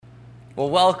Well,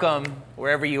 welcome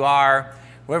wherever you are,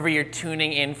 wherever you're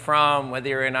tuning in from, whether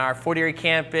you're in our Fort Erie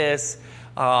campus,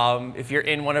 if you're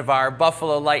in one of our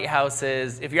Buffalo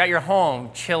lighthouses, if you're at your home,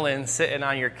 chilling, sitting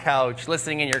on your couch,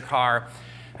 listening in your car.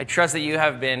 I trust that you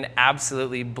have been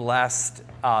absolutely blessed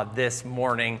this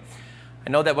morning.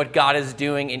 I know that what God is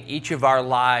doing in each of our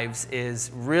lives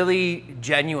is really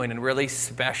genuine and really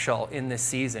special in this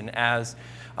season as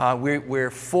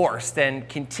we're forced and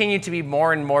continue to be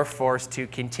more and more forced to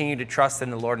continue to trust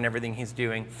in the Lord and everything He's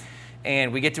doing.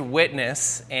 And we get to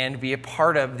witness and be a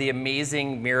part of the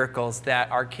amazing miracles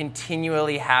that are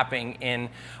continually happening in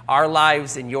our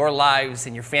lives, in your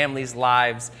family's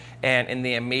lives, and in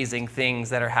the amazing things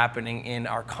that are happening in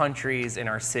our countries, in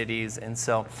our cities. And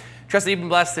so, trust that you've been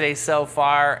blessed today so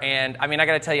far. And I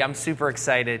got to tell you, I'm super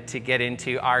excited to get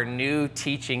into our new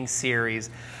teaching series.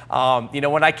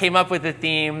 When I came up with the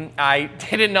theme, I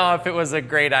didn't know if it was a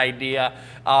great idea.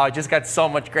 Just got so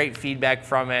much great feedback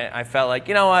from it. I felt like,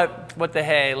 what the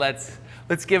hey, let's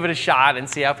give it a shot and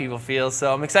see how people feel.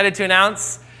 So I'm excited to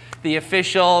announce the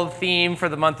official theme for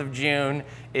the month of June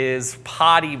is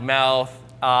potty mouth.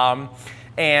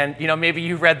 And, maybe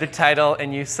you read the title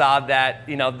and you saw that,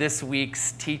 this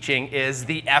week's teaching is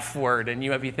the F word. And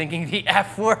you might be thinking, the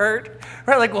F word?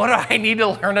 Right? Like, what do I need to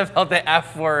learn about the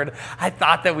F word? I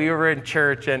thought that we were in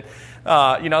church. And,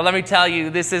 let me tell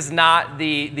you, this is not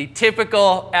the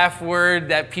typical F word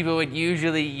that people would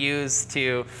usually use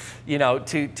to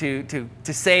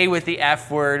say with the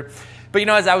F word. But,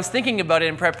 as I was thinking about it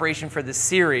in preparation for this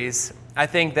series, I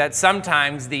think that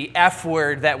sometimes the F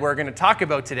word that we're going to talk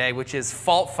about today, which is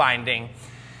fault finding,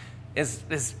 is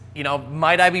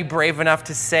might I be brave enough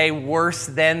to say worse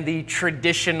than the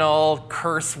traditional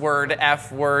curse word F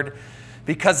word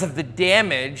because of the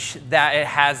damage that it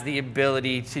has the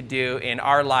ability to do in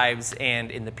our lives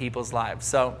and in the people's lives.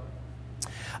 So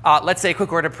let's say a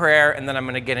quick word of prayer, and then I'm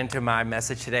going to get into my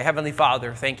message today. Heavenly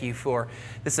Father, thank you for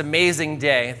this amazing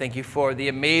day. Thank you for the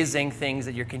amazing things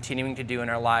that you're continuing to do in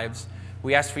our lives.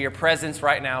 We ask for your presence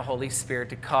right now, Holy Spirit,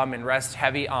 to come and rest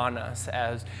heavy on us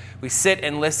as we sit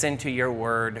and listen to your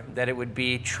word, that it would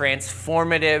be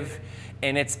transformative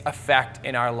in its effect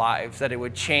in our lives, that it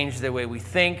would change the way we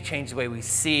think, change the way we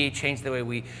see, change the way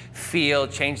we feel,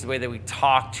 change the way that we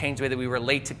talk, change the way that we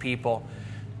relate to people,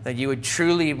 that you would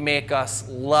truly make us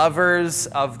lovers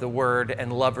of the word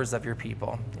and lovers of your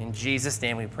people. In Jesus'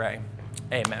 name we pray.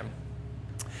 Amen.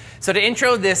 So to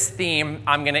intro this theme,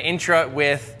 I'm going to intro it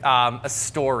with a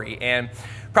story, and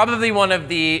probably one of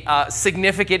the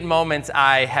significant moments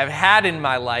I have had in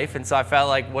my life, and so I felt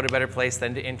like what a better place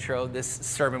than to intro this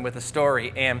sermon with a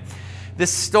story. And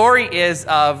this story is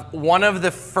of one of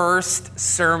the first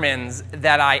sermons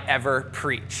that I ever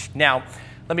preached. Now,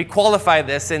 let me qualify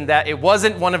this in that it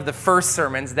wasn't one of the first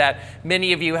sermons that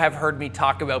many of you have heard me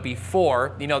talk about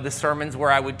before. The sermons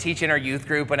where I would teach in our youth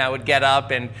group and I would get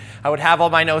up and I would have all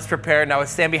my notes prepared and I would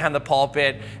stand behind the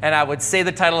pulpit and I would say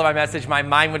the title of my message, my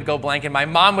mind would go blank and my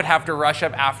mom would have to rush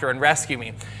up after and rescue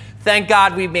me. Thank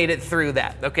God we made it through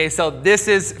that. Okay, so this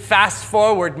is fast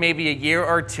forward maybe a year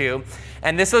or two.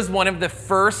 And this was one of the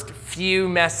first few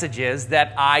messages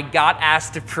that I got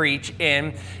asked to preach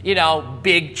in,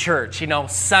 big church,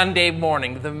 Sunday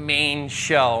morning, the main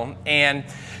show. And,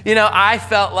 I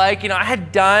felt like, I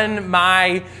had done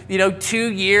my,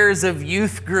 2 years of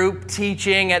youth group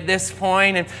teaching at this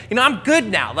point. And, I'm good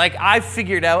now. Like, I've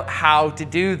figured out how to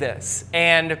do this.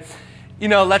 And,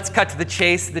 let's cut to the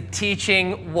chase. The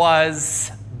teaching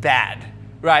was bad,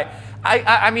 right?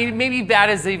 I mean, maybe bad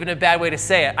is even a bad way to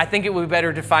say it. I think it would be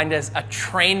better defined as a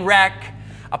train wreck,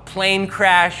 a plane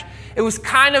crash. It was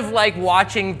kind of like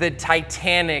watching the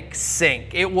Titanic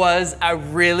sink. It was a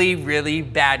really, really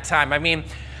bad time. I mean,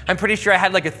 I'm pretty sure I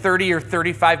had like a 30 or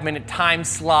 35 minute time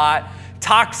slot,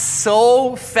 talked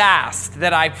so fast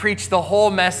that I preached the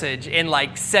whole message in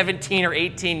like 17 or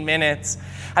 18 minutes.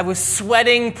 I was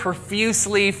sweating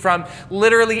profusely from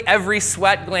literally every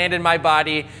sweat gland in my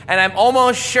body, and I'm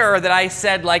almost sure that I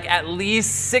said like at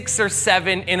least 6 or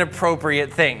 7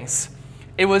 inappropriate things.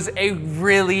 It was a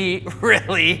really,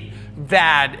 really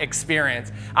bad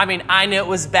experience. I mean, I knew it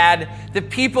was bad. The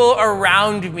people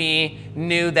around me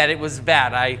knew that it was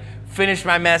bad. I finished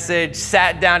my message,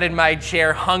 sat down in my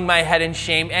chair, hung my head in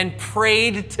shame, and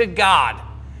prayed to God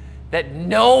that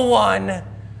no one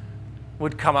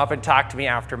would come up and talk to me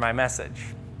after my message.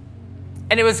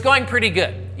 And it was going pretty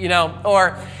good,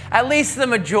 or at least the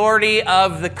majority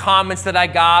of the comments that I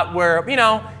got were,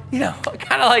 kind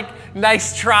of like,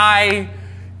 nice try,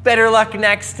 better luck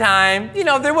next time.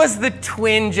 There was the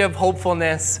twinge of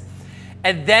hopefulness.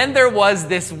 And then there was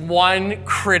this one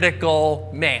critical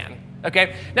man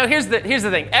Okay, now here's the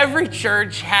thing. Every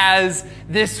church has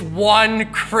this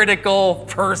one critical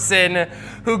person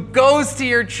who goes to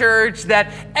your church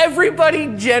that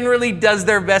everybody generally does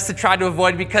their best to try to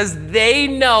avoid because they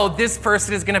know this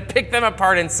person is going to pick them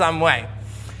apart in some way.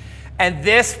 And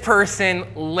this person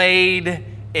laid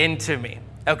into me,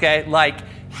 okay? Like,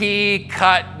 he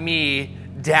cut me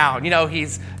down.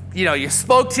 You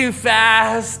spoke too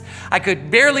fast. I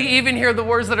could barely even hear the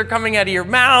words that are coming out of your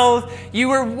mouth. You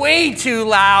were way too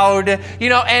loud,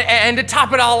 and to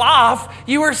top it all off,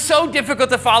 you were so difficult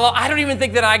to follow. I don't even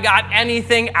think that I got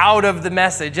anything out of the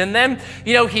message. And then,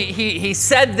 he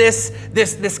said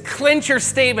this clincher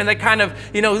statement that kind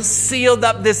of, sealed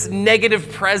up this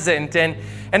negative present.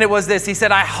 And it was this. He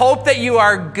said, I hope that you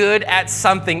are good at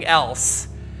something else,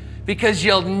 because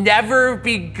you'll never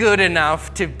be good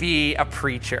enough to be a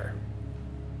preacher.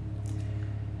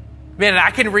 Man,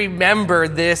 I can remember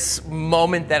this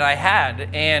moment that I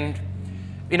had. And,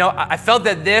 I felt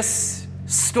that this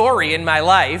story in my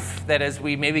life, that as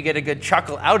we maybe get a good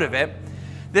chuckle out of it,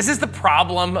 this is the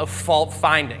problem of fault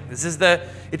finding. It's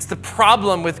the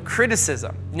problem with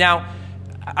criticism. Now,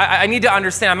 I need to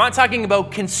understand, I'm not talking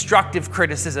about constructive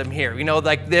criticism here,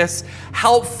 like this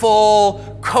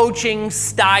helpful coaching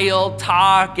style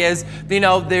talk as,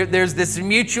 there's this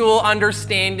mutual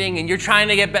understanding and you're trying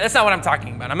to get better. That's not what I'm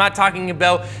talking about. I'm not talking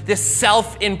about this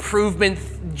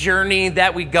self-improvement journey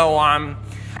that we go on.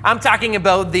 I'm talking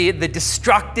about the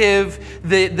destructive,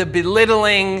 the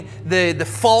belittling, the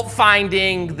fault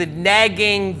finding, the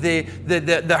nagging,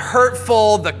 the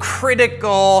hurtful, the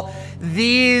critical,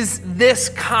 this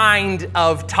kind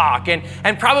of talk.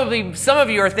 And probably some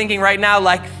of you are thinking right now,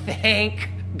 like, thank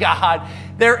God.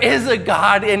 There is a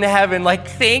God in heaven. Like,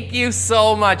 thank you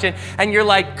so much. And you're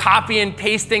like copy and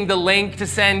pasting the link to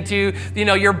send to,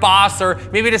 your boss, or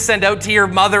maybe to send out to your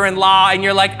mother-in-law. And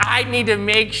you're like, I need to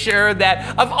make sure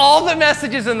that of all the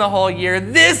messages in the whole year,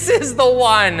 this is the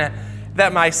one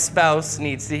that my spouse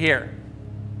needs to hear.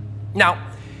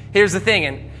 Now, here's the thing.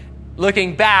 And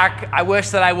looking back, I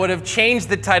wish that I would have changed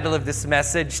the title of this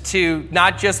message to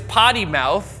not just potty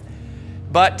mouth,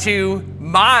 but to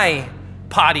my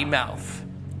potty mouth.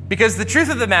 Because the truth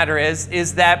of the matter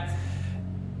is that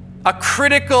a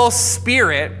critical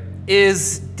spirit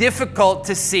is difficult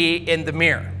to see in the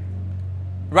mirror,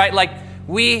 right? Like,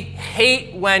 we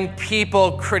hate when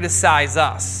people criticize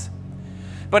us.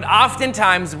 But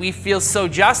oftentimes we feel so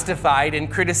justified in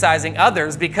criticizing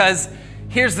others because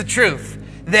here's the truth.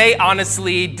 They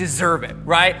honestly deserve it,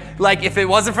 right? Like, if it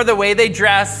wasn't for the way they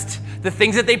dressed, the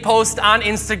things that they post on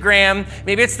Instagram,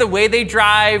 maybe it's the way they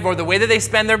drive or the way that they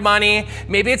spend their money,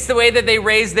 maybe it's the way that they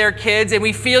raise their kids, and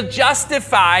we feel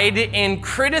justified in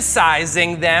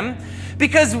criticizing them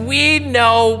because we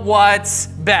know what's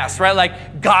best, right?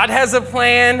 Like, God has a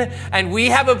plan and we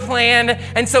have a plan,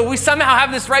 and so we somehow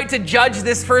have this right to judge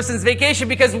this person's vacation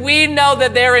because we know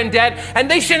that they're in debt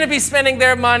and they shouldn't be spending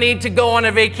their money to go on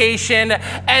a vacation,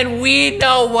 and we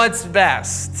know what's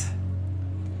best.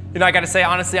 I got to say,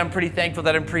 honestly, I'm pretty thankful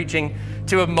that I'm preaching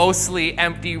to a mostly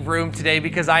empty room today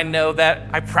because I know that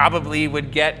I probably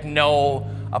would get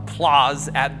no applause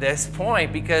at this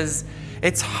point because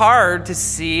it's hard to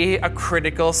see a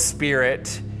critical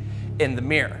spirit in the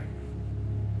mirror.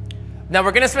 Now,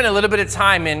 we're going to spend a little bit of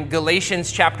time in Galatians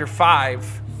chapter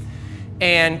 5.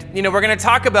 And, we're going to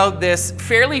talk about this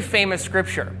fairly famous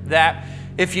scripture that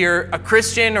if you're a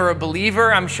Christian or a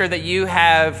believer, I'm sure that you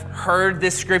have heard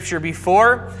this scripture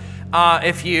before.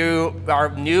 If you are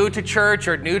new to church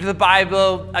or new to the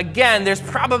Bible, again, there's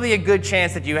probably a good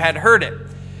chance that you had heard it.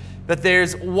 But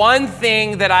there's one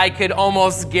thing that I could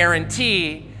almost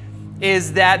guarantee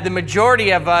is that the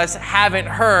majority of us haven't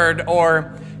heard,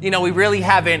 or, we really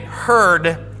haven't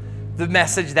heard the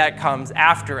message that comes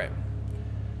after it.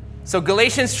 So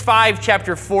Galatians 5,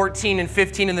 chapter 14 and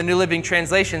 15 in the New Living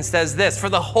Translation says this: for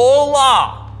the whole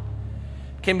law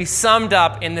can be summed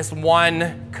up in this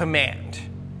one command.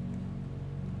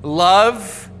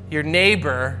 Love your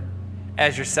neighbor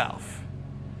as yourself.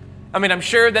 I mean, I'm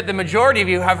sure that the majority of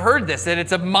you have heard this, that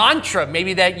it's a mantra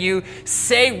maybe that you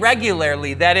say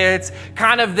regularly, that it's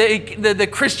kind of the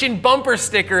Christian bumper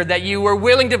sticker that you were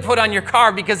willing to put on your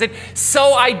car because it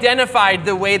so identified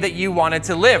the way that you wanted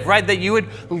to live, right? That you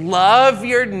would love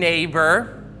your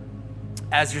neighbor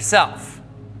as yourself.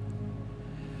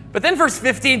 But then verse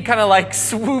 15 kind of like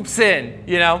swoops in,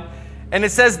 and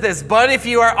it says this: but if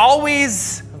you are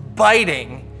always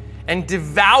biting and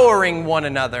devouring one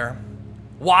another,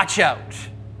 watch out.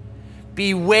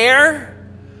 Beware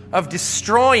of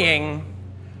destroying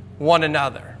one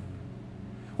another.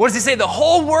 What does he say? The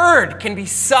whole word can be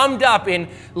summed up in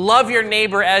love your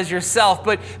neighbor as yourself.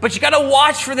 But you got to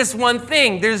watch for this one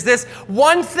thing. There's this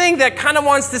one thing that kind of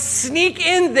wants to sneak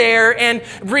in there and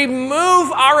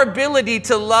remove our ability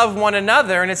to love one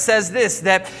another. And it says this,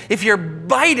 that if you're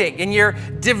biting and you're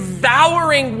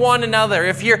devouring one another,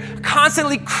 if you're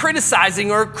constantly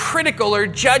criticizing or critical or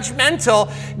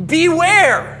judgmental,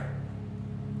 beware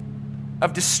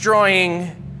of destroying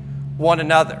one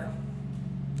another.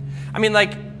 I mean,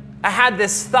 I had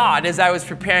this thought as I was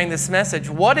preparing this message.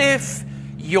 What if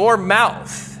your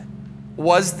mouth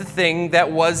was the thing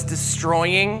that was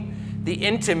destroying the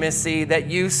intimacy that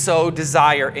you so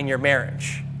desire in your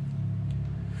marriage?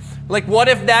 What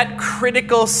if that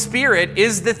critical spirit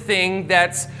is the thing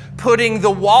that's putting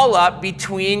the wall up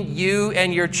between you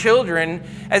and your children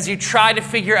as you try to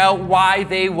figure out why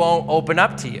they won't open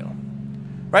up to you?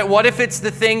 Right? What if it's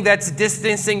the thing that's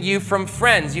distancing you from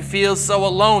friends? You feel so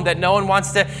alone that no one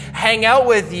wants to hang out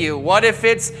with you. What if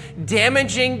it's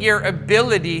damaging your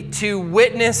ability to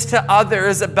witness to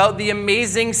others about the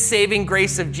amazing saving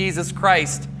grace of Jesus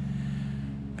Christ?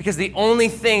 Because the only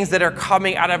things that are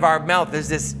coming out of our mouth is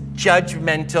this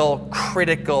judgmental,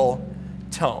 critical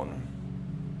tone.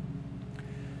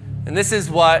 And this is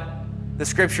what the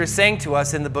scripture is saying to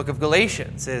us in the book of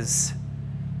Galatians is,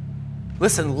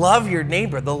 listen, love your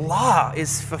neighbor. The law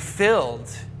is fulfilled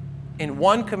in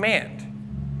one command.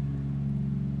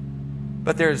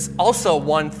 But there's also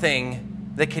one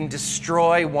thing that can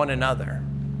destroy one another.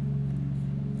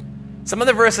 Some of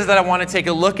the verses that I want to take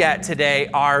a look at today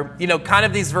are, kind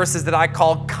of these verses that I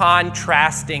call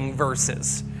contrasting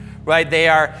verses, right?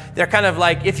 They're kind of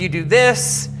like, if you do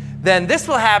this, then this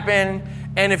will happen.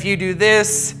 And if you do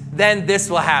this, then this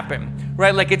will happen.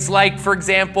 Right? It's like, for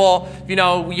example,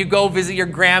 you go visit your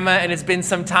grandma and it's been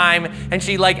some time and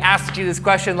she asks you this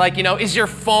question, is your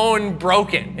phone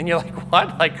broken? And you're like,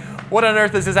 what? What on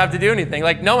earth does this have to do anything?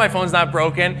 No, my phone's not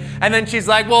broken. And then she's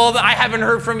like, well, I haven't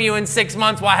heard from you in 6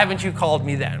 months. Why haven't you called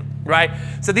me then? Right?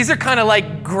 So these are kind of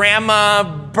like grandma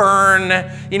burn,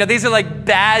 these are like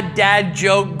bad dad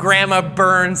joke, grandma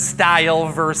burn style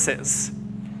verses.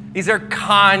 These are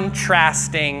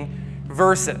contrasting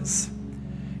verses.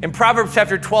 In Proverbs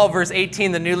chapter 12, verse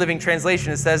 18, the New Living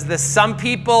Translation, it says this, some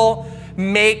people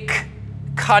make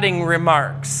cutting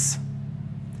remarks,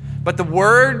 but the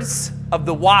words of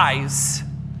the wise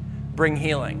bring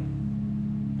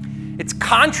healing. It's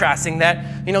contrasting that,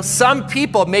 some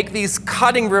people make these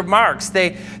cutting remarks.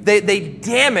 They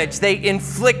damage, they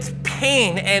inflict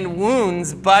pain and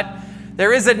wounds, but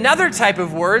there is another type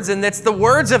of words, and that's the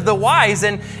words of the wise.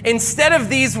 And instead of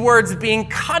these words being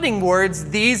cutting words,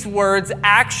 these words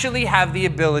actually have the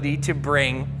ability to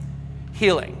bring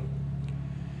healing.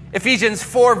 Ephesians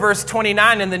 4, verse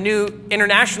 29 in the New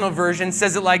International Version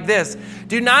says it like this,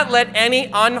 do not let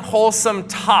any unwholesome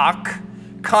talk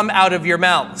come out of your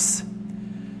mouths,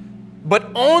 but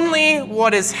only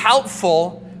what is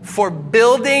helpful for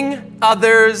building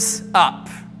others up.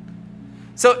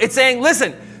 So it's saying,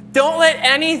 listen, don't let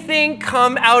anything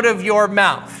come out of your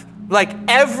mouth.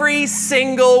 Every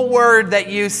single word that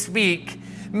you speak,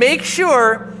 make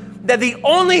sure that the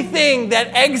only thing that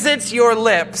exits your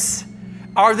lips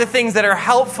are the things that are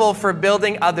helpful for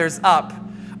building others up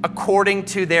according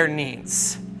to their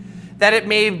needs. That it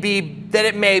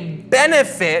may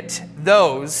benefit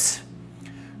those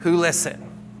who listen.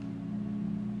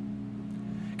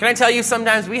 Can I tell you,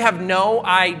 sometimes we have no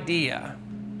idea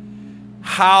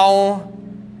how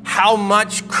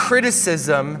much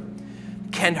criticism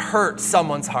can hurt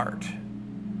someone's heart.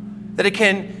 That it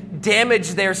can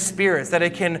damage their spirits, that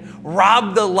it can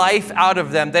rob the life out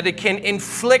of them, that it can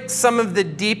inflict some of the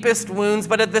deepest wounds,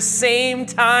 but at the same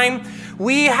time,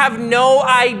 we have no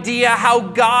idea how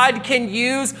God can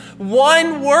use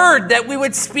one word that we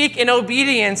would speak in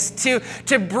obedience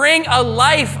to bring a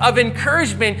life of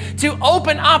encouragement, to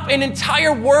open up an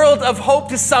entire world of hope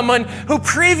to someone who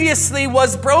previously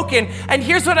was broken. And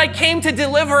here's what I came to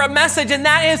deliver a message, and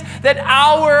that is that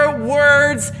our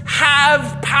words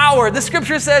have power. The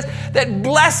scripture says that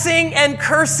blessing and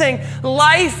cursing,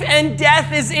 life and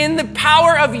death is in the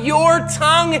power of your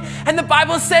tongue. And the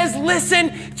Bible says,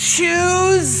 listen,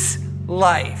 choose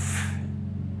life.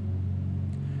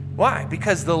 Why?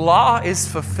 Because the law is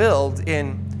fulfilled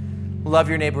in love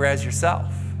your neighbor as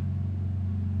yourself.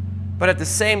 But at the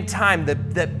same time,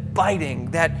 that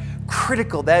biting, that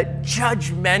critical, that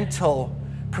judgmental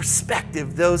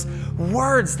perspective, those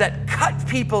words that cut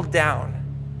people down,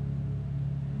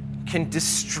 can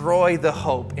destroy the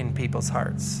hope in people's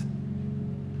hearts.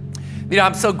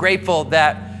 I'm so grateful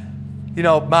that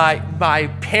my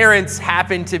parents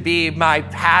happen to be my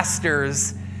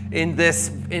pastors in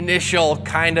this initial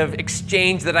kind of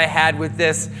exchange that I had with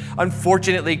this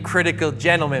unfortunately critical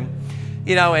gentleman.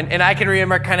 And I can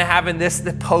remember kind of having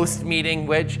the post meeting,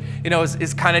 which,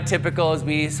 is kind of typical as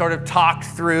we sort of talked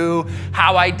through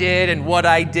how I did and what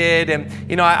I did.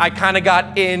 And, I kind of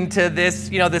got into this,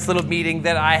 this little meeting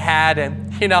that I had.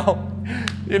 And, it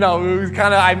was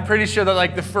kind of, I'm pretty sure that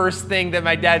like the first thing that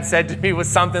my dad said to me was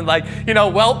something like,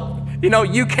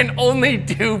 you can only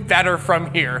do better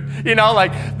from here.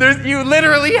 You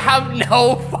literally have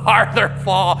no farther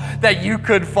fall that you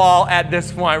could fall at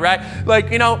this point, right?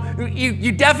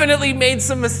 You definitely made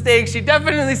some mistakes. You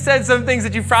definitely said some things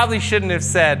that you probably shouldn't have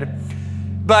said.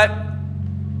 But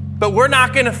we're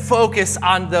not going to focus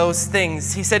on those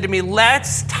things. He said to me,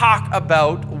 let's talk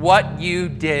about what you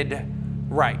did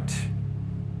right.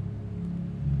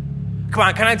 Come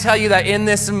on, can I tell you that in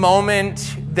this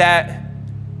moment that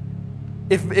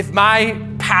if my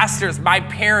pastors, my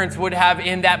parents would have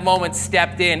in that moment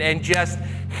stepped in and just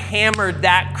hammered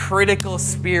that critical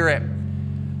spirit,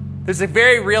 there's a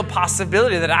very real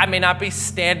possibility that I may not be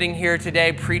standing here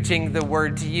today preaching the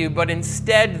word to you, but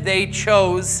instead they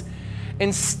chose,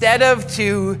 instead of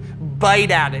to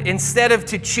bite at it, instead of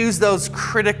to choose those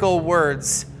critical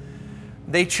words,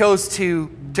 they chose to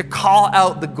call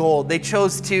out the gold. They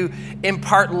chose to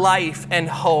impart life and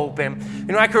hope. And,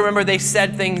 I can remember they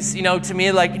said things, to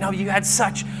me like, you had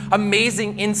such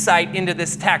amazing insight into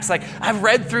this text. Like, I've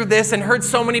read through this and heard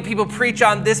so many people preach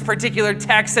on this particular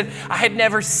text, and I had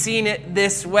never seen it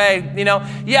this way.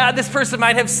 This person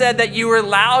might have said that you were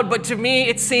loud, but to me,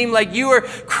 it seemed like you were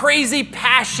crazy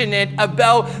passionate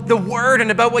about the word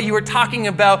and about what you were talking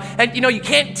about. And, you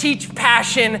can't teach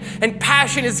passion, and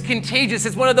passion is contagious.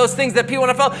 It's one of those things that people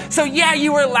want to follow. So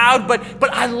you were loud, but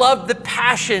I loved the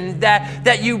passion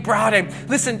that you brought in.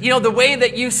 Listen, the way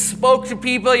that you spoke to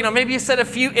people, maybe you said a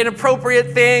few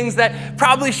inappropriate things that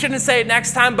probably shouldn't say it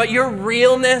next time, but your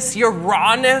realness, your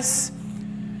rawness,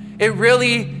 it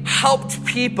really helped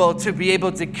people to be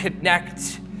able to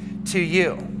connect to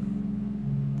you.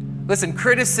 Listen,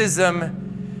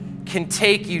 criticism can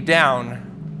take you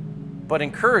down, but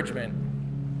encouragement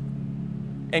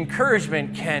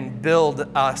can build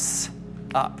us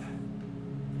up.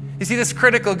 You see, this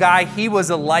critical guy, he was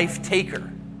a life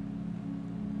taker.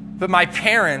 But my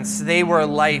parents, they were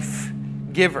life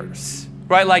givers,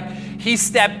 right? Like, he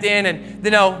stepped in and,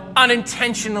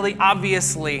 unintentionally,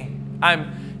 obviously,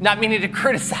 I'm not meaning to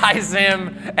criticize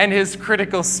him and his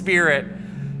critical spirit,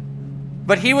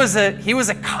 but he was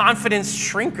a confidence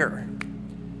shrinker.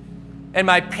 And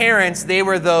my parents, they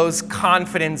were those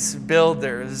confidence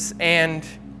builders. And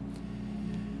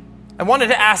I wanted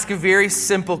to ask a very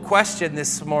simple question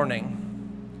this morning.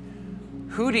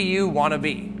 Who do you want to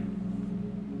be?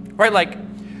 Right? Like,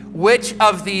 which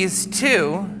of these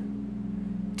two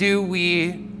do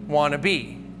we want to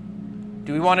be?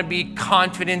 Do we want to be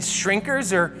confidence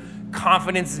shrinkers or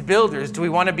confidence builders? Do we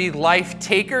want to be life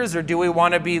takers or do we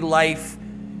want to be life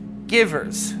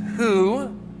givers?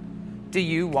 Who do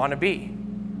you want to be?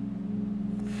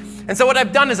 And so what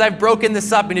I've done is I've broken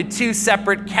this up into two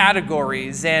separate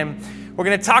categories, and we're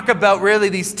going to talk about really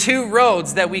these two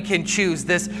roads that we can choose,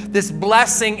 this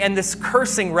blessing and this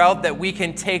cursing route that we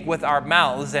can take with our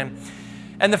mouths. And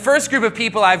the first group of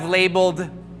people I've labeled,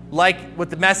 like what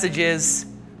the message is,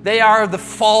 they are the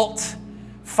fault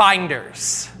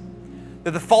finders.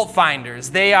 They're the fault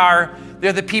finders. They're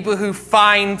the people who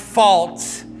find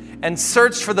fault and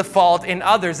search for the fault in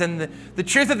others. And the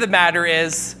truth of the matter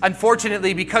is,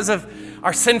 unfortunately, because of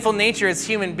our sinful nature as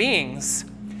human beings,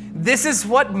 this is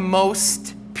what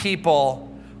most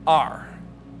people are.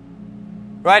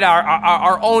 Right?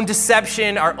 Our own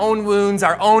deception, our own wounds,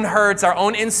 our own hurts, our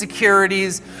own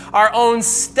insecurities, our own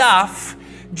stuff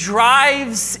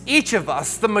drives each of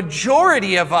us, the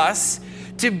majority of us,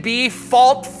 to be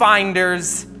fault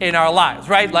finders in our lives,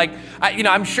 right? Like,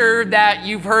 I'm sure that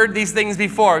you've heard these things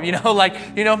before,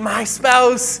 my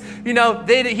spouse,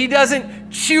 he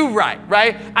doesn't chew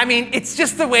right? I mean, it's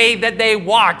just the way that they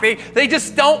walk. They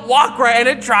just don't walk right, and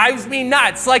it drives me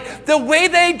nuts. Like, the way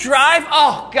they drive,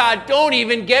 oh God, don't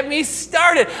even get me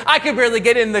started. I could barely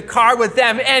get in the car with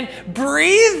them and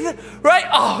breathe, right?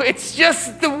 Oh, it's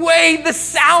just the way, the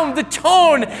sound, the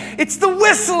tone, it's the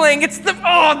whistling, it's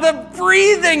the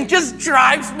breathing just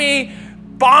drives me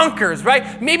bonkers,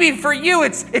 right? Maybe for you,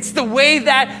 it's the way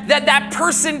that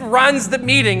person runs the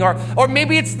meeting, or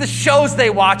maybe it's the shows they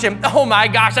watch, and oh my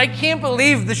gosh, I can't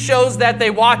believe the shows that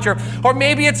they watch, or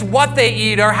maybe it's what they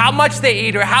eat, or how much they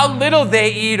eat, or how little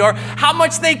they eat, or how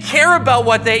much they care about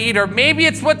what they eat, or maybe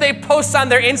it's what they post on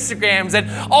their Instagrams, and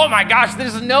oh my gosh,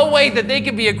 there's no way that they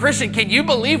could be a Christian. Can you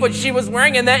believe what she was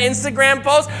wearing in that Instagram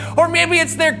post? Or maybe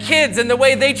it's their kids and the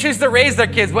way they choose to raise their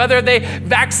kids, whether they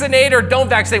vaccinate or don't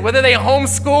vaccinate, whether they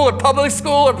homeschool or public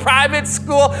school or private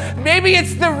school. Maybe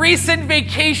it's the recent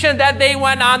vacation that they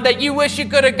went on that you wish you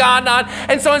could have gone on.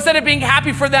 And so instead of being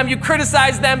happy for them, you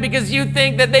criticize them because you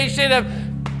think that they should have.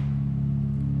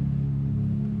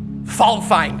 Fault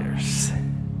finders.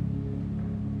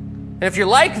 And if you're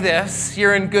like this,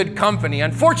 you're in good company.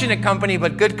 Unfortunate company,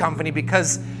 but good company,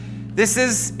 because this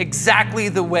is exactly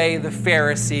the way the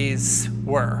Pharisees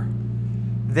were.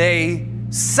 They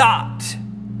sought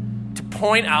to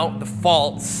point out the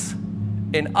faults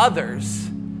in others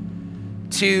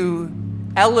to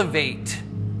elevate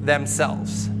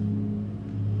themselves.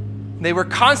 They were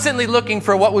constantly looking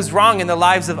for what was wrong in the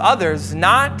lives of others,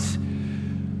 not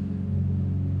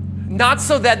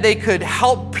so that they could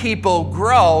help people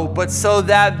grow, but so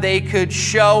that they could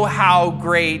show how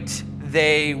great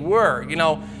they were. You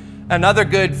know, another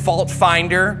good fault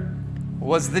finder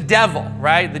was the devil,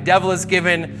 right? The devil is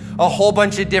given a whole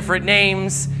bunch of different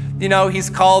names. You know, he's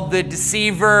called the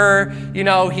deceiver. You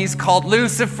know, he's called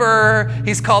Lucifer.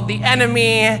 He's called the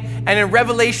enemy. And in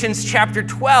Revelations chapter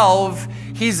 12,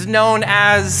 he's known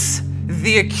as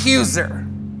the accuser.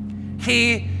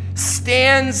 He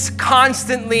stands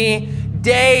constantly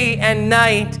day and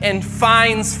night and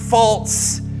finds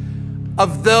faults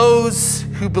of those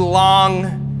who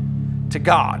belong to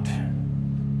God.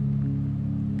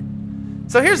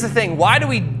 So here's the thing. Why do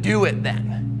we do it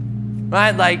then?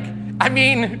 Right?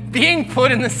 Being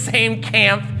put in the same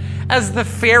camp as the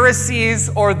Pharisees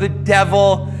or the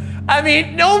devil,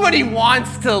 nobody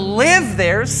wants to live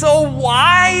there. So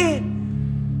why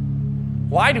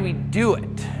do we do it?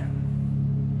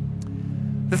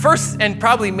 The first and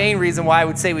probably main reason why I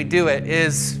would say we do it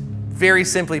is, very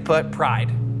simply put,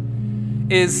 pride.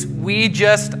 Is we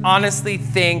just honestly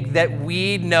think that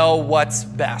we know what's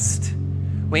best.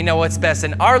 We know what's best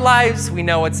in our lives. We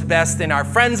know what's best in our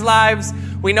friends' lives.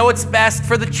 We know what's best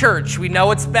for the church. We know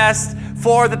what's best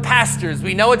for the pastors.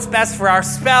 We know what's best for our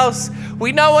spouse.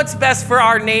 We know what's best for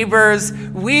our neighbors.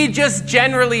 We just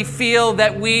generally feel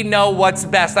that we know what's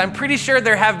best. I'm pretty sure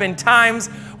there have been times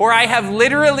where I have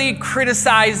literally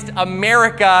criticized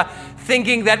America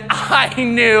thinking that I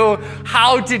knew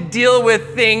how to deal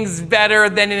with things better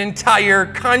than an entire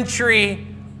country.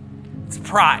 It's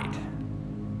pride.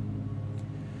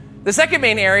 The second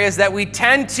main area is that we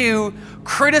tend to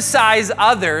criticize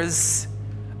others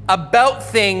about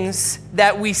things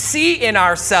that we see in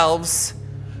ourselves,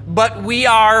 but we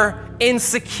are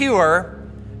insecure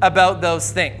about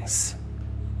those things.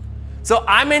 So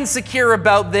I'm insecure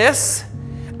about this.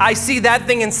 I see that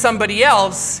thing in somebody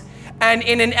else, and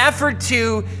in an effort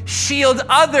to shield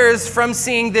others from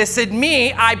seeing this in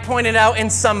me, I point it out in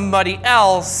somebody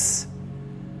else.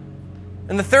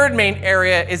 And the third main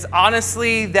area is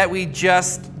honestly that we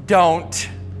just don't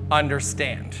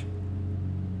understand.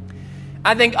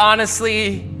 I think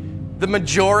honestly, the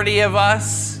majority of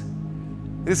us,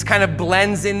 this kind of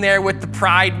blends in there with the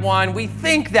pride one. We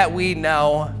think that we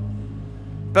know,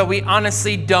 but we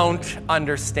honestly don't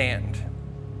understand.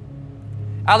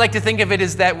 I like to think of it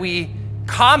as that we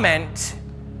comment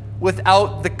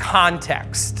without the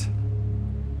context.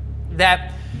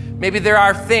 That maybe there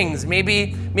are things,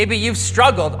 maybe you've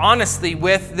struggled, honestly,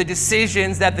 with the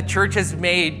decisions that the church has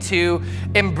made to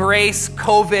embrace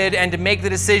COVID and to make the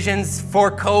decisions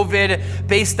for COVID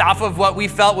based off of what we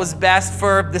felt was best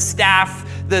for the staff,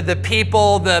 the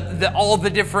people, all the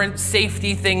different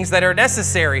safety things that are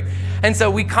necessary. And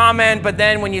so we comment, but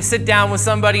then when you sit down with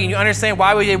somebody and you understand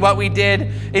why we did what we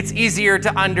did, it's easier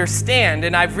to understand.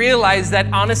 And I've realized that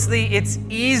honestly, it's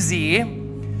easy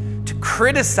to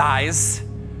criticize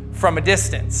from a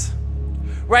distance,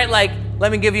 right? Like,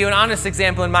 let me give you an honest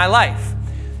example in my life.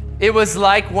 It was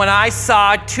like when I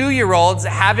saw 2-year-olds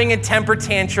having a temper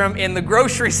tantrum in the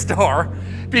grocery store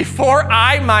before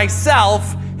I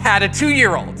myself had a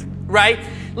 2-year-old, right?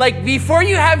 Like, before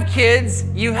you have kids,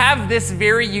 you have this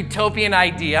very utopian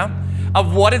idea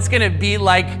of what it's gonna be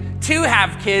like to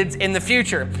have kids in the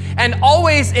future. And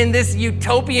always in this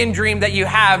utopian dream that you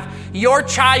have, your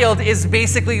child is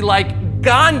basically like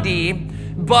Gandhi,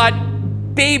 but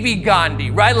baby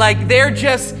Gandhi, right? Like, they're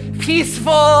just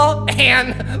peaceful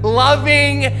and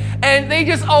loving, and they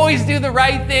just always do the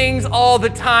right things all the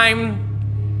time.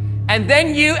 And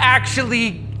then you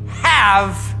actually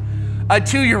have a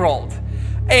 2-year-old.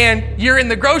 And you're in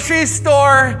the grocery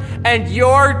store and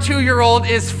your 2-year-old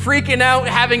is freaking out,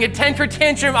 having a temper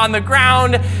tantrum on the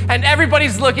ground, and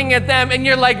everybody's looking at them, and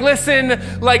you're like, listen,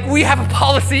 like, we have a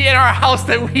policy in our house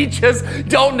that we just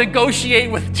don't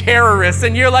negotiate with terrorists.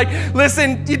 And you're like,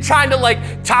 listen, you're trying to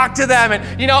like talk to them,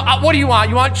 and what do you want?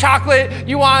 You want chocolate?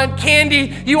 You want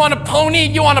candy? You want a pony?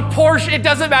 You want a Porsche? It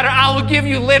doesn't matter. I will give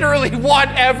you literally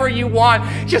whatever you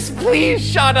want. Just please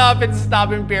shut up and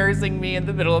stop embarrassing me in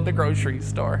the middle of the grocery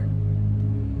store.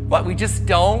 What we just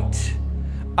don't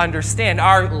understand.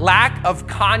 Our lack of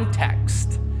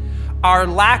context, our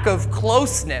lack of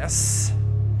closeness,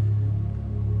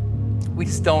 we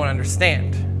just don't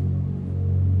understand.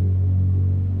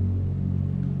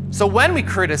 So when we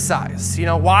criticize,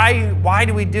 why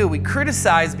do we do? We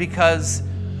criticize because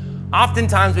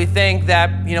oftentimes we think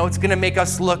that, it's going to make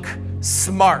us look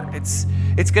smart.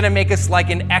 It's going to make us like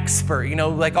an expert,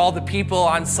 like all the people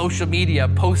on social media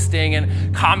posting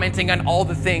and commenting on all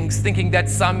the things, thinking that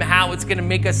somehow it's going to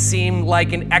make us seem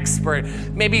like an expert.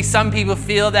 Maybe some people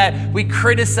feel that we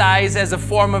criticize as a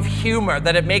form of humor,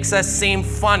 that it makes us seem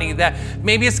funny, that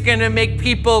maybe it's going to make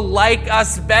people like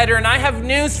us better. And I have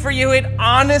news for you, it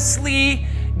honestly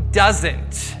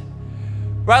doesn't.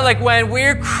 Right? Like when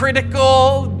we're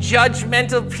critical,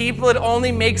 judgmental people, it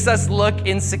only makes us look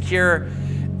insecure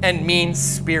and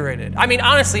mean-spirited. I mean,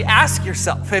 honestly, ask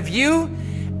yourself, have you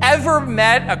ever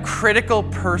met a critical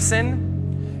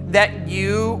person that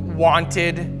you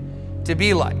wanted to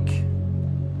be like?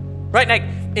 Right? Like,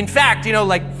 in fact,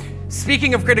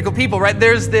 speaking of critical people, right,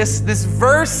 there's this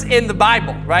verse in the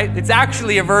Bible, right? It's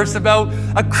actually a verse about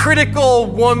a critical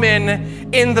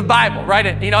woman in the Bible, right?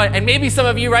 And maybe some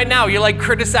of you right now, you're like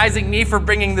criticizing me for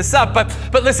bringing this up,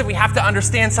 but listen, we have to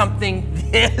understand something.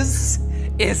 This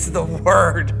is the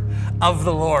word of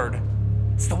the Lord.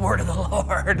 It's the word of the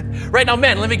Lord. Right now,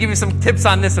 men, let me give you some tips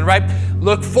on this one, right?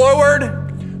 Look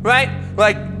forward, right?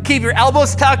 Like, keep your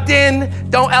elbows tucked in.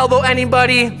 Don't elbow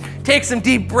anybody. Take some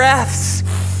deep breaths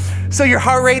so your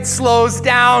heart rate slows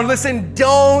down. Listen,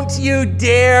 don't you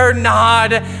dare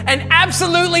nod. And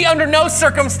absolutely under no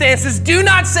circumstances, do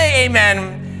not say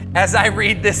amen as I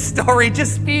read this story.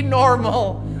 Just be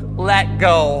normal. Let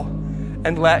go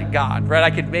and let God, right? I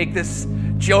could make this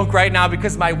joke right now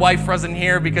because my wife wasn't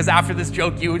here, because after this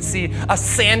joke, you would see a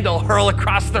sandal hurl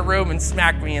across the room and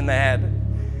smack me in the head.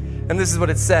 And this is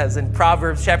what it says in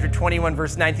Proverbs chapter 21,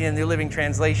 verse 19 in the New Living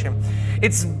Translation.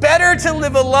 It's better to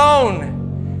live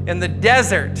alone in the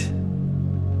desert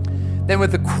than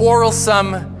with a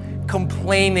quarrelsome,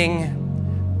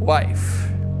 complaining wife.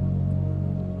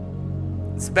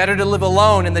 It's better to live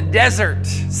alone in the desert,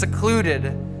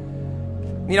 secluded.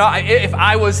 If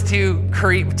I was to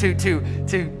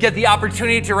get the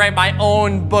opportunity to write my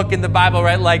own book in the Bible,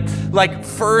 right? Like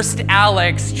 1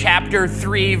 Alex chapter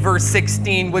 3, verse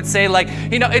 16 would say,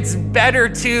 it's better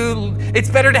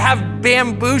to have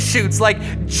bamboo shoots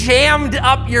like jammed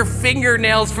up your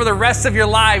fingernails for the rest of your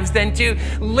lives than to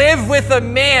live with a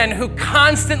man who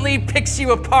constantly picks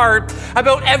you apart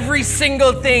about every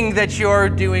single thing that you're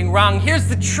doing wrong. Here's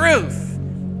the truth.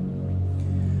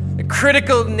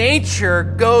 Critical nature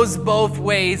goes both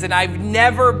ways, and I've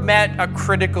never met a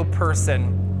critical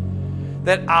person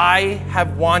that I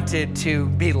have wanted to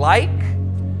be like.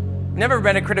 Never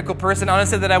been a critical person,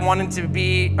 honestly, that I wanted to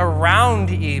be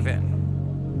around even.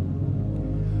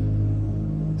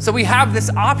 So we have this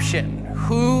option.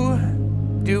 Who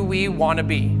do we want to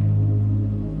be?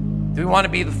 Do we want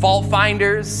to be the fault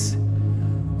finders?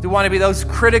 Do we want to be those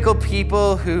critical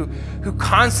people who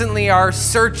constantly are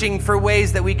searching for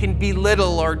ways that we can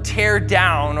belittle or tear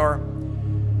down? Or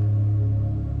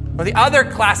the other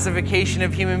classification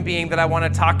of human being that I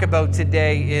want to talk about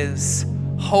today is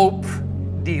hope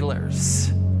dealers.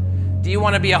 Do you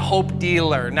want to be a hope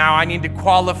dealer? Now, I need to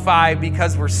qualify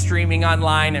because we're streaming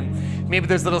online and maybe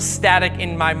there's a little static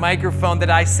in my microphone that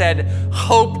I said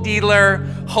hope dealer,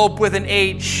 hope with an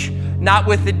H, not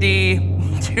with a D.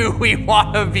 Do we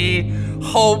want to be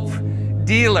hope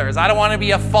dealers? I don't want to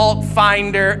be a fault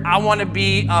finder. I want to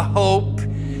be a hope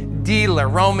dealer.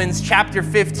 Romans chapter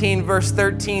 15, verse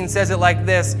 13 says it like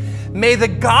this. May the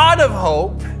God of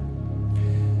hope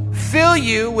fill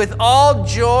you with all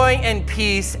joy and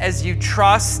peace as you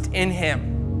trust in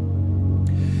him,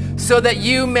 so that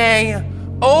you may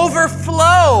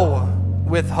overflow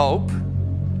with hope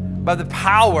by the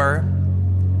power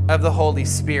of the Holy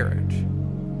Spirit.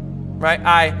 Right?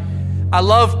 I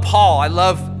love Paul. I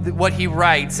love what he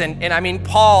writes. And I mean,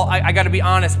 Paul, I got to be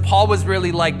honest, Paul was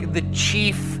really like the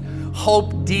chief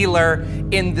hope dealer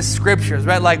in the scriptures,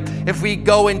 right? Like if we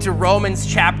go into Romans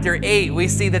chapter 8, we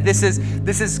see that this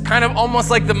is kind of almost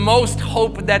like the most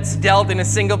hope that's dealt in a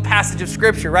single passage of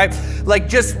scripture, right? Like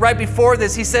just right before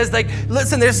this, he says, like,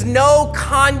 listen, there's no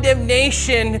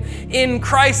condemnation in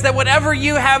Christ, that whatever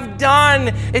you have done,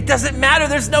 it doesn't matter.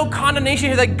 There's no condemnation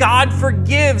here, that God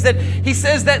forgives. That he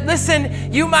says that,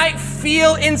 listen, you might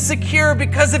feel insecure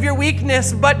because of your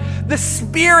weakness, but the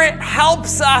Spirit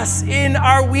helps us in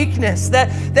our weakness.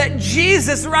 That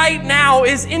Jesus right now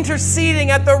is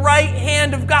interceding at the right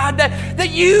hand of God, that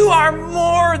you are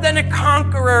more than a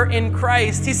conqueror in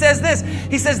Christ. He says this,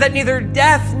 he says that neither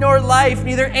death nor life,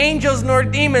 neither angels nor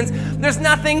demons, there's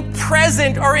nothing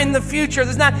present or in the future,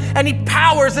 there's not any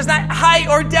powers, there's not height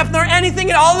or depth nor anything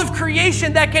in all of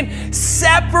creation that can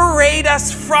separate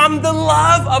us from the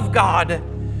love of God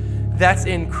that's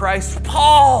in Christ.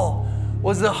 Paul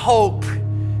was a hope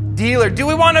dealer. Do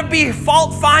we want to be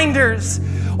fault finders,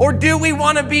 or do we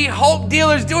want to be hope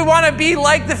dealers? Do we want to be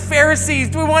like the Pharisees?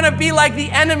 Do we want to be like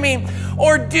the enemy?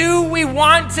 Or do we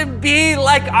want to be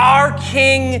like our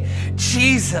King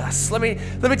Jesus? Let me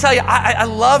tell you, I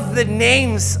love the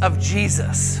names of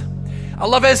Jesus. I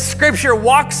love as Scripture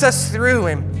walks us through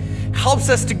and helps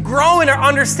us to grow in our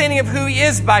understanding of who he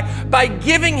is by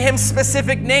giving him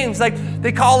specific names. Like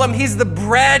they call him, he's the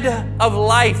bread of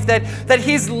life, that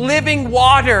he's living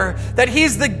water, that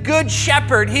he's the good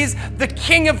shepherd, he's the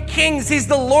King of kings, he's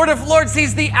the Lord of lords,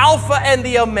 he's the Alpha and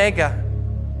the Omega.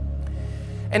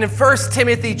 And in 1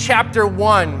 Timothy chapter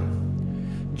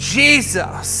 1,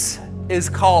 Jesus is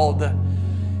called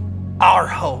our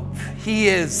hope. He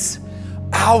is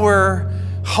our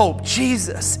hope.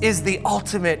 Jesus is the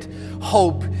ultimate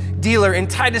hope dealer. In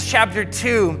Titus chapter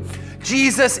 2,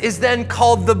 Jesus is then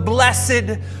called the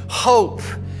blessed hope.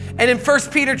 And in 1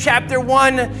 Peter chapter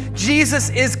 1, Jesus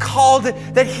is called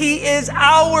that he is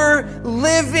our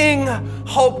living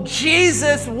hope.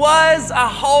 Jesus was a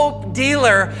hope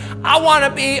dealer. I want to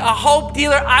be a hope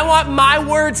dealer. I want my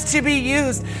words to be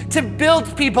used to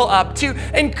build people up, to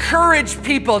encourage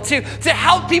people, to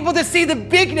help people to see the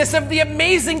bigness of the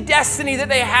amazing destiny that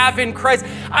they have in Christ.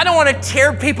 I don't want to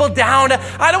tear people down.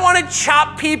 I don't want to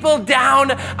chop people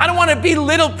down. I don't want to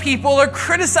belittle people or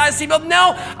criticize people.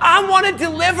 No, I want to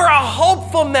deliver a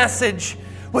hopeful message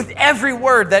with every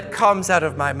word that comes out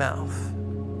of my mouth.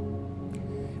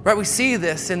 Right, we see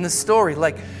this in the story.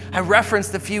 Like I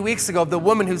referenced a few weeks ago, the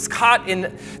woman who's caught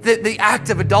in the act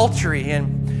of adultery.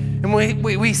 And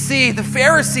we see the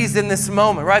Pharisees in this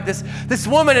moment, right? This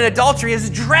woman in adultery is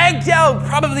dragged out,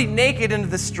 probably naked, into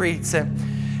the streets. And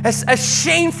as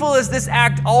shameful as this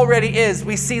act already is,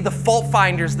 we see the fault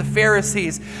finders, the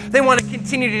Pharisees. They want to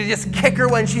continue to just kick her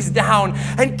when she's down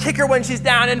and kick her when she's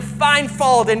down and find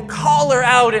fault and call her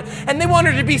out. And they want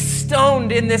her to be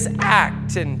stoned in this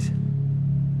act.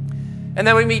 And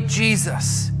then we meet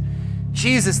Jesus.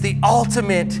 Jesus, the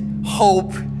ultimate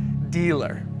hope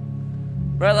dealer.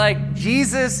 Right? Like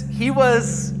Jesus, he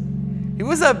was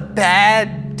a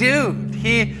bad dude.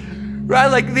 Right?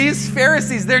 Like these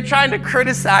Pharisees, they're trying to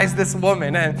criticize this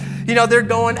woman, and they're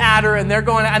going at her, and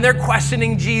they're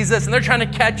questioning Jesus, and they're trying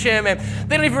to catch him, and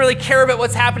they don't even really care about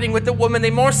what's happening with the woman.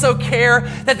 They more so care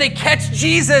that they catch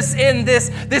Jesus in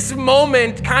this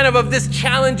moment, kind of this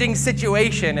challenging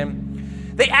situation. And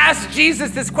they ask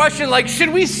Jesus this question, like, should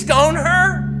we stone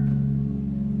her?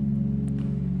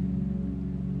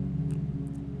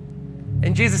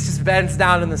 And Jesus just bends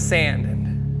down in the sand,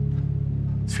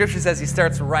 and Scripture says he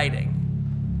starts writing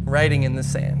in the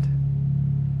sand.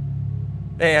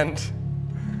 And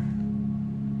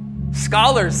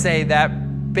scholars say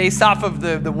that based off of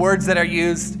the words that are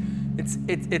used,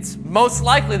 it's most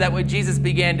likely that what Jesus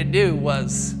began to do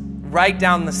was write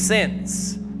down the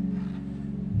sins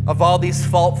of all these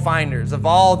fault finders, of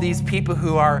all these people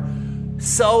who are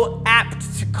so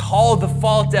apt to call the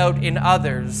fault out in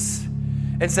others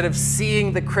instead of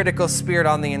seeing the critical spirit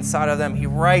on the inside of them. He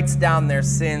writes down their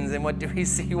sins, and what do we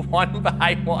see? One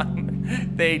by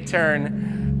one, they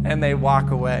turn and they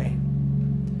walk away.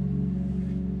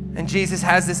 And Jesus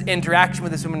has this interaction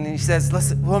with this woman, and he says,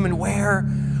 listen, woman, where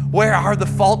are the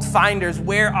fault finders?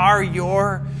 Where are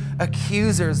your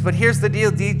accusers? But here's the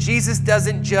deal. Jesus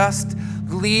doesn't just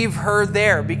leave her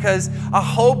there, because a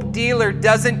hope dealer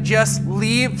doesn't just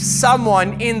leave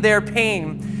someone in their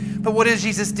pain, But what does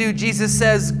Jesus do? Jesus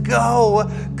says,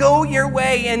 go your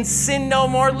way and sin no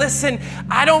more. Listen,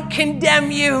 I don't condemn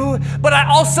you, but I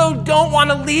also don't want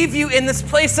to leave you in this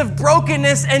place of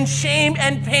brokenness and shame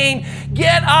and pain.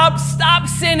 Get up, stop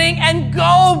sinning, and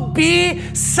go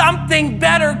be something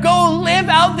better. Go live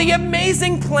out the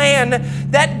amazing plan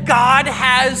that God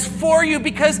has for you,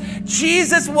 because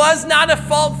Jesus was not a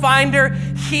fault finder.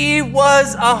 He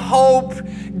was a hope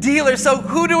dealer. So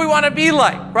who do we want to be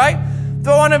like, right? Do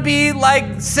I want to be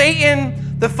like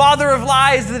Satan, the father of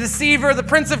lies, the deceiver, the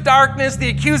prince of darkness, the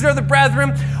accuser of the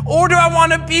brethren? Or do I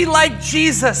want to be like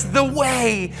Jesus, the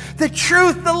way, the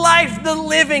truth, the life, the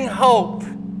living hope?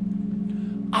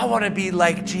 I want to be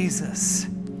like Jesus.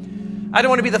 I don't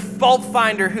want to be the fault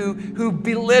finder who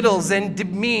belittles and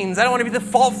demeans. I don't want to be the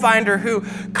fault finder who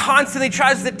constantly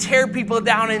tries to tear people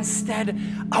down. Instead,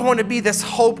 I want to be this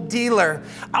hope dealer.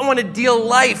 I want to deal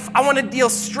life. I want to deal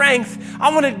strength.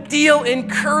 I want to deal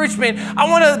encouragement. I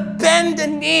want to bend a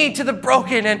knee to the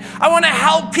broken, and I want to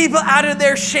help people out of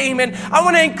their shame, and I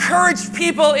want to encourage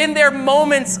people in their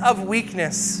moments of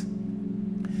weakness.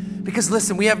 Because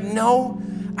listen, we have no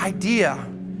idea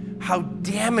how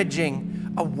damaging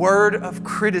a word of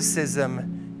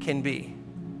criticism can be.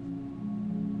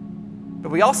 But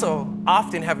we also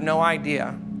often have no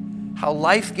idea how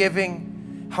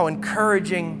life-giving, how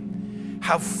encouraging,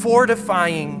 how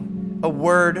fortifying a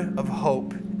word of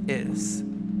hope is.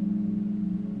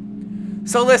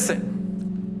 So listen,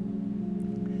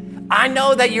 I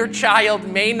know that your child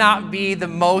may not be the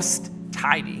most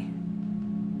tidy,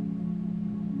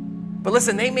 but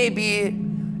listen, they may be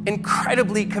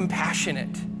incredibly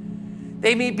compassionate.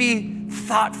 They may be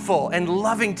thoughtful and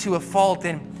loving to a fault.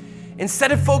 And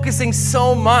instead of focusing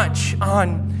so much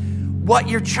on what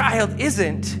your child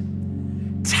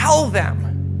isn't, tell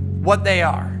them what they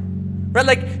are. Right?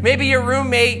 Like maybe your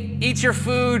roommate eats your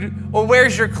food or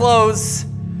wears your clothes,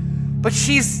 but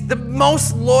she's the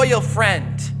most loyal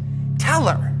friend. Tell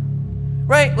her.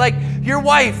 Right? Like your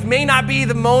wife may not be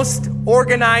the most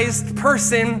organized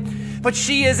person, but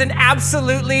she is an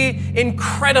absolutely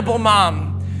incredible mom.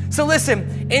 So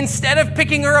listen, instead of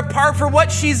picking her apart for what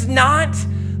she's not,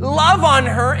 love on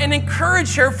her and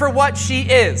encourage her for what she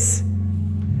is.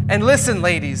 And listen,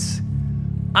 ladies,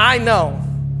 I know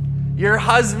your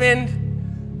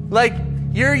husband, like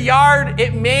your yard,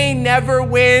 it may never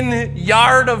win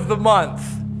yard of the month,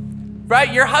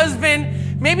 right? Your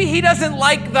husband, maybe he doesn't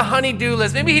like the honey-do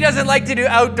list. Maybe he doesn't like to do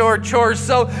outdoor chores.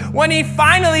 So when he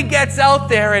finally gets out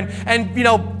there and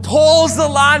pulls the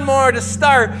lawnmower to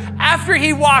start, after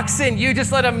he walks in, you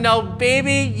just let him know,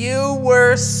 baby, you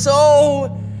were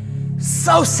so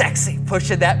sexy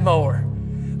pushing that mower.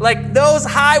 Like those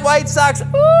high white socks,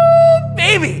 ooh,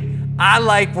 baby, I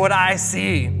like what I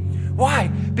see. Why?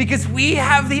 Because we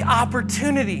have the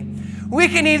opportunity. We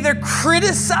can either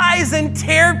criticize and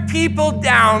tear people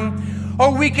down,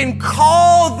 or we can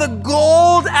call the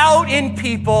gold out in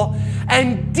people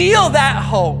and deal that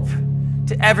hope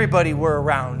to everybody we're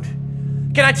around.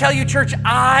 Can I tell you, church,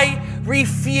 I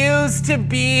refuse to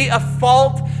be a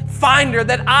fault finder,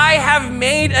 that I have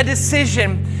made a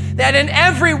decision that in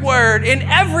every word, in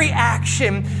every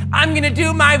action, I'm going to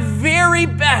do my very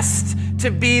best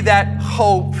to be that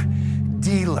hope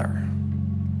dealer.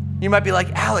 You might be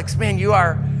like, Alex, man, you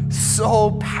are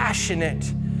so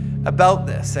passionate about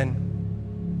this.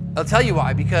 And I'll tell you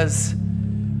why, because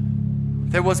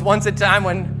there was once a time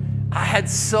when I had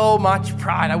so much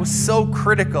pride. I was so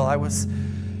critical.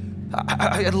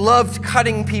 I loved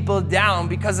cutting people down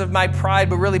because of my pride,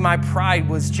 but really my pride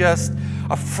was just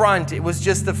a front. It was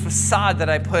just the facade that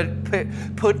I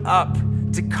put up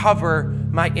to cover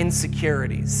my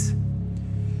insecurities.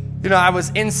 I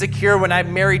was insecure when I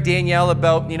married Danielle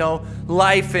about,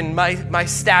 life and my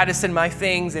status and my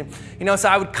things. And, so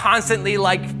I would constantly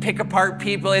pick apart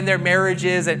people in their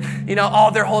marriages and,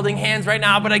 they're holding hands right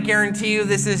now, but I guarantee you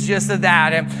this is just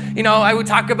that. And, I would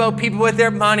talk about people with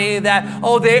their money that,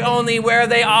 they only where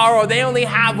they are, or they only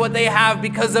have what they have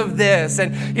because of this.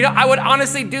 And, I would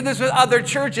honestly do this with other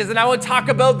churches, and I would talk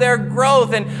about their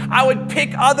growth, and I would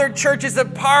pick other churches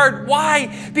apart.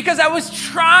 Why? Because I was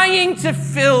trying to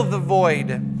fill the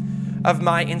void of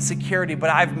my insecurity, but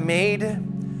I've made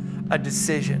a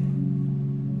decision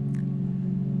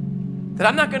that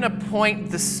I'm not going to point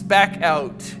the speck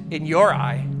out in your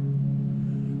eye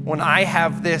when I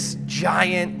have this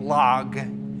giant log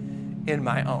in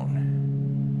my own.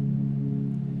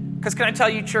 Because can I tell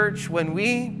you, church, when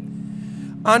we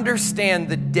understand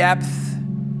the depth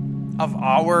of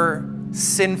our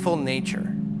sinful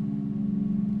nature,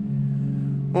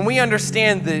 when we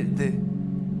understand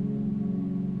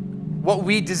what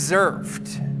we deserved,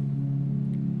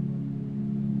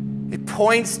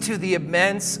 points to the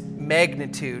immense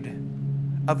magnitude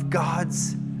of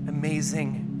God's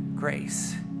amazing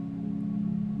grace.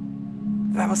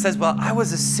 The Bible says, well, I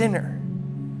was a sinner.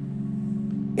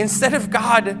 Instead of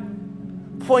God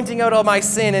pointing out all my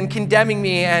sin and condemning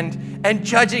me and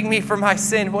judging me for my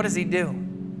sin, what does he do?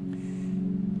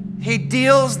 He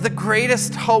deals the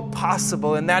greatest hope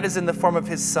possible, and that is in the form of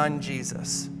his son,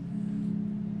 Jesus.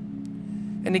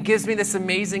 And he gives me this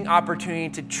amazing opportunity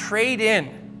to trade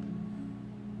in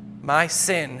my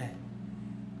sin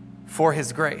for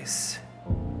his grace.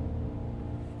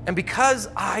 And because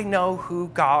I know who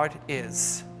God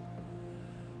is,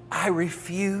 I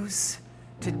refuse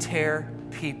to tear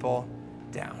people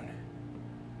down.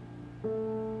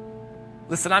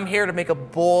 Listen, I'm here to make a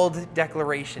bold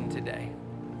declaration today.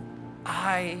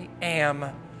 I am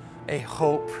a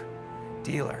hope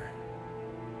dealer.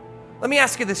 Let me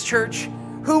ask you this, church.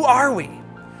 Who are we?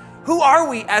 Who are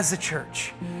we as a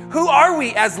church? Who are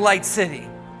we as Light City?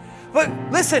 But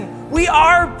listen, we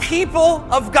are people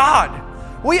of God.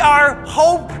 We are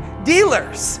hope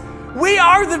dealers. We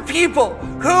are the people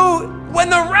who, when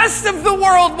the rest of the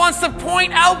world wants to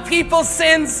point out people's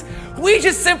sins, we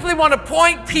just simply want to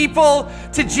point people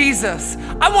to Jesus.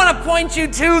 I want to point you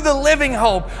to the living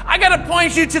hope. I got to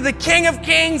point you to the King of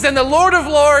Kings and the Lord of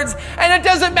Lords. And it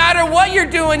doesn't matter what you're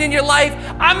doing in your life.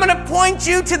 I'm going to point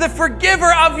you to the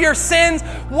forgiver of your sins.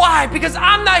 Why? Because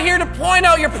I'm not here to point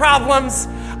out your problems.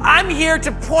 I'm here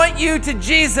to point you to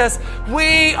Jesus.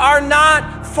 We are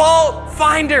not fault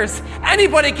finders.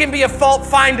 Anybody can be a fault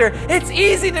finder. It's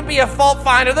easy to be a fault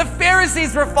finder. The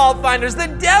Pharisees were fault finders. The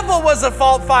devil was a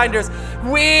fault finder.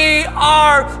 We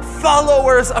are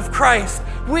followers of Christ.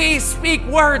 We speak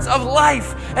words of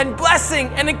life and blessing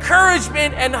and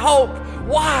encouragement and hope.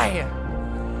 Why?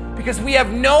 Because we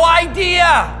have no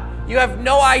idea. You have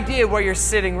no idea where you're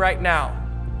sitting right now.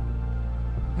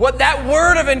 What that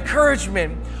word of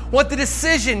encouragement, what the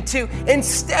decision to,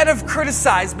 instead of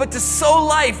criticize, but to sow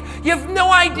life, you have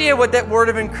no idea what that word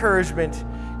of encouragement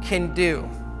can do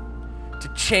to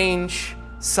change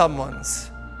someone's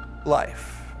life.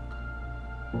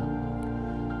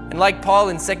 And like Paul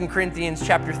in 2 Corinthians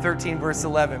chapter 13, verse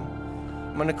 11,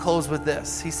 I'm going to close with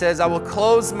this. He says, I will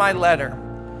close my letter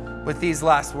with these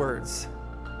last words.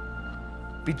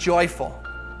 Be joyful,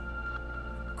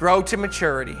 grow to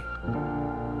maturity,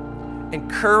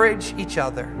 encourage each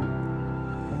other,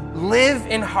 live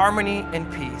in harmony and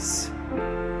peace.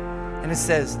 And it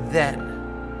says, then,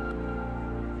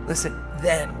 listen,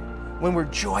 then, when we're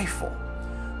joyful,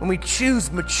 when we choose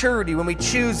maturity, when we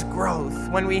choose growth,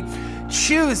 when we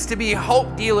choose to be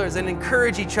hope dealers and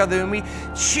encourage each other, when we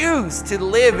choose to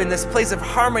live in this place of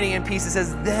harmony and peace, it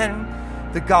says, then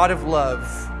the God of love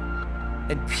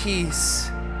and peace,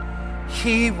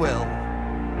 he will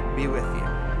be with you.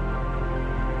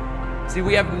 See,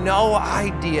 we have no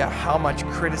idea how much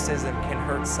criticism can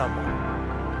hurt someone,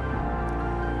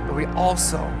 but we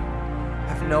also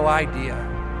have no idea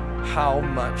how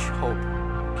much hope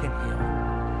can heal.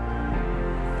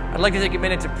 I'd like to take a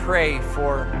minute to pray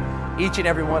for each and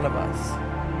every one of us.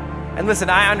 And listen,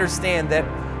 I understand that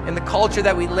in the culture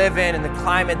that we live in and the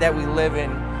climate that we live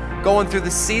in, going through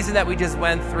the season that we just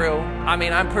went through, I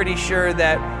mean, I'm pretty sure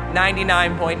that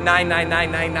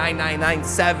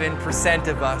 99.9999997%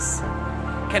 of us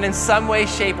can in some way,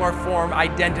 shape, or form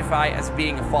identify as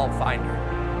being a fault finder.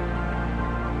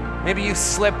 Maybe you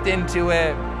slipped into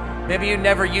it. Maybe you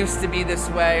never used to be this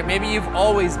way. Maybe you've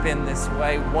always been this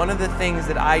way. One of the things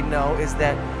that I know is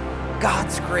that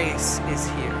God's grace is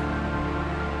here.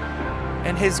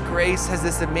 And his grace has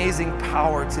this amazing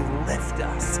power to lift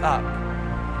us up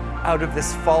out of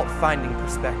this fault-finding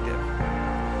perspective.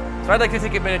 So I'd like to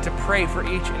take a minute to pray for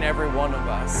each and every one of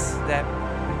us that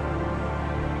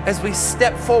as we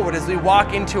step forward, as we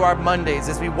walk into our Mondays,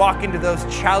 as we walk into those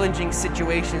challenging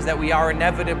situations that we are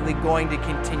inevitably going to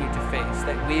continue to face,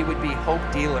 that we would be hope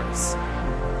dealers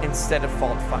instead of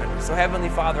fault finders. So Heavenly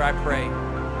Father, I pray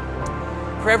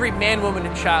for every man, woman,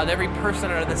 and child, every person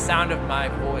under the sound of my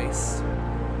voice.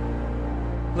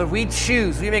 Lord, we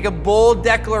make a bold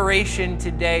declaration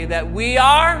today that we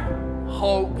are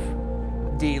hope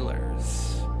dealers.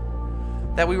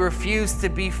 That we refuse to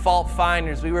be fault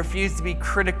finders. We refuse to be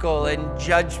critical and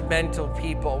judgmental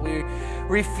people. We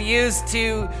refuse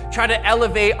to try to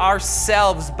elevate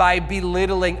ourselves by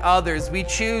belittling others. We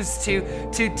choose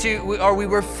we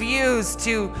refuse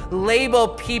to label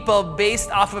people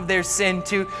based off of their sin,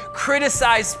 to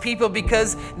criticize people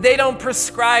because they don't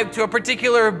prescribe to a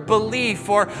particular belief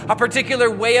or a particular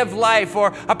way of life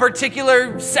or a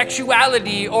particular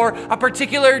sexuality or a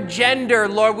particular gender.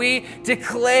 Lord, we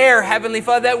declare, Heavenly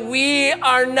Father, that we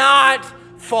are not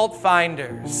fault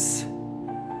finders.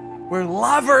 We're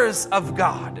lovers of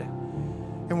God.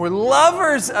 And we're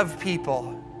lovers of people.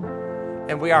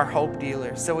 And we are hope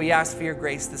dealers. So we ask for your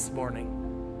grace this morning.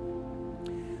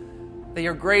 That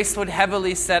your grace would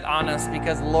heavily set on us,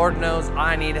 because Lord knows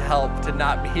I need help to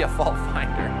not be a fault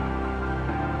finder.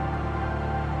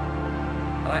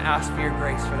 And I ask for your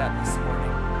grace for that this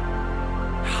morning.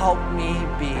 Help me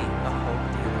be a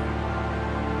hope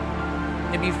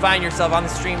dealer. Maybe you find yourself on the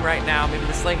stream right now. Maybe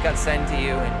this link got sent to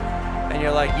you, and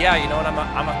you're like, yeah, you know what?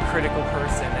 I'm a critical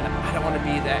person, and I don't want to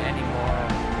be that anymore.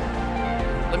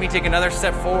 Let me take another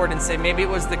step forward and say maybe it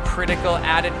was the critical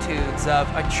attitudes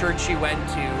of a church you went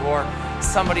to, or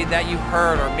somebody that you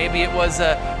heard, or maybe it was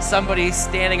somebody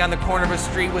standing on the corner of a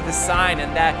street with a sign,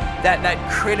 and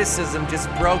that criticism just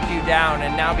broke you down,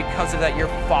 and now because of that you're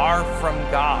far from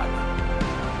God.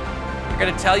 I'm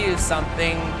going to tell you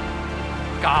something.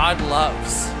 God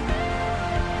loves,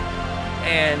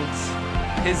 and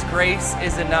His grace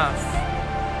is enough.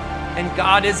 And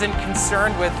God isn't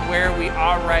concerned with where we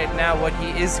are right now. What He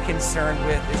is concerned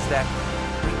with is that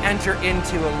we enter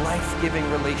into a life-giving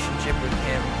relationship with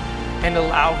Him and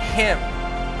allow Him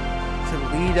to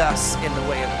lead us in the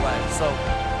way of life. So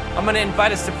I'm going to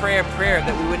invite us to pray a prayer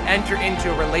that we would enter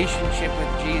into a relationship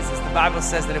with Jesus. The Bible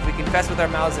says that if we confess with our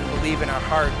mouths and believe in our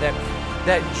heart that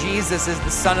Jesus is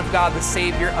the Son of God, the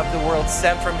Savior of the world,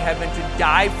 sent from heaven to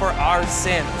die for our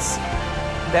sins,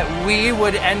 that we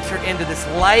would enter into this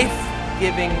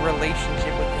life-giving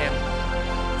relationship with Him.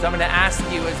 So I'm going to ask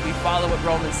you, as we follow what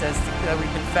Romans says, that we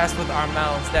confess with our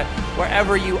mouths, that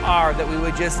wherever you are, that we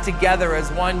would just together as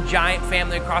one giant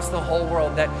family across the whole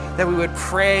world, that we would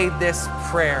pray this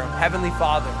prayer. Heavenly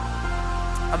Father,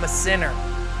 I'm a sinner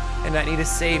and I need a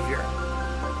Savior.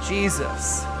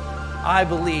 Jesus, I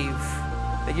believe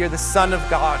that you're the Son of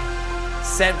God,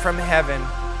 sent from heaven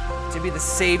to be the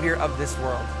Savior of this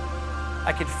world.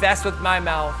 I confess with my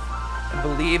mouth and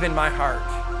believe in my heart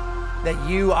that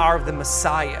you are the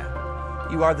Messiah.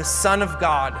 You are the Son of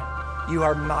God. You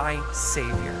are my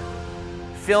Savior.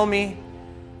 Fill me,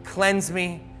 cleanse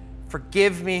me,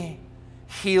 forgive me,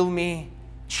 heal me,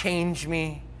 change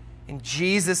me. In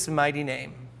Jesus' mighty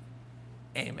name,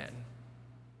 amen.